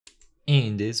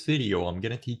In this video, I'm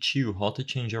gonna teach you how to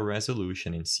change your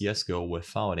resolution in CSGO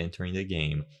without entering the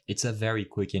game. It's a very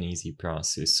quick and easy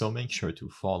process, so make sure to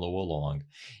follow along.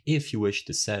 If you wish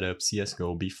to set up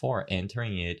CSGO before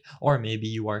entering it, or maybe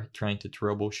you are trying to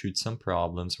troubleshoot some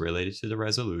problems related to the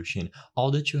resolution,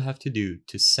 all that you have to do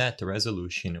to set the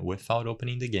resolution without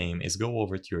opening the game is go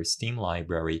over to your Steam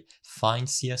library, find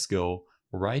CSGO,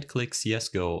 right-click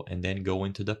CSGO, and then go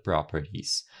into the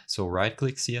properties. So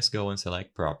right-click CSGO and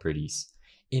select properties.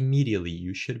 Immediately,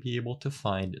 you should be able to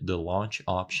find the launch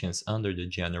options under the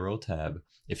general tab.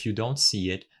 If you don't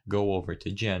see it, go over to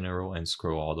general and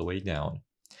scroll all the way down.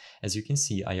 As you can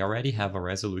see, I already have a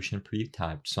resolution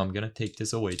pre-typed, so I'm going to take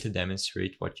this away to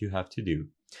demonstrate what you have to do.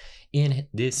 In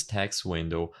this text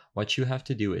window, what you have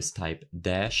to do is type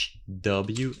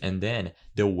 -W and then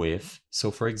the width.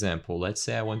 So for example, let's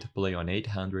say I want to play on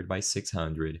 800 by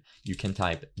 600. You can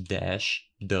type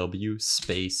 -W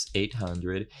space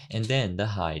 800 and then the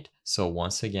height. So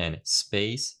once again,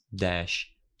 space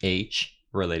 -H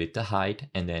related to height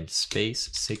and then space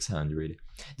 600.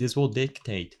 This will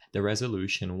dictate the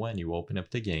resolution when you open up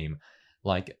the game.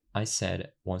 Like I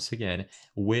said, once again,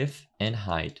 width and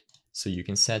height. So you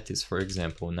can set this, for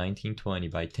example, 1920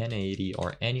 by 1080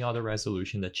 or any other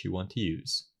resolution that you want to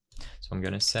use. So I'm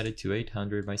going to set it to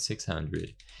 800 by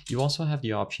 600. You also have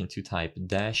the option to type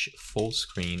 -full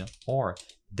screen or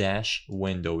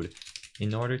 -windowed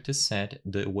in order to set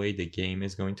the way the game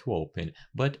is going to open.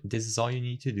 But this is all you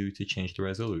need to do to change the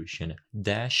resolution.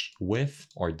 -width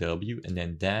or W and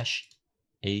then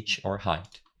 -H or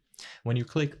height. When you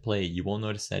click play, you will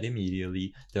notice that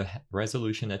immediately the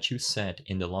resolution that you set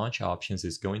in the launch options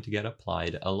is going to get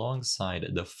applied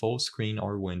alongside the full screen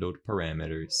or windowed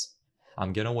parameters.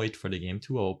 I'm gonna wait for the game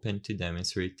to open to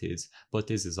demonstrate this, but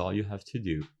this is all you have to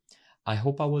do. I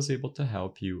hope I was able to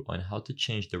help you on how to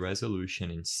change the resolution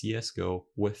in CSGO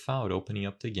without opening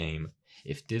up the game.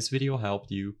 If this video helped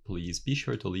you, please be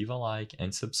sure to leave a like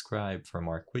and subscribe for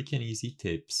more quick and easy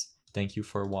tips. Thank you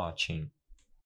for watching.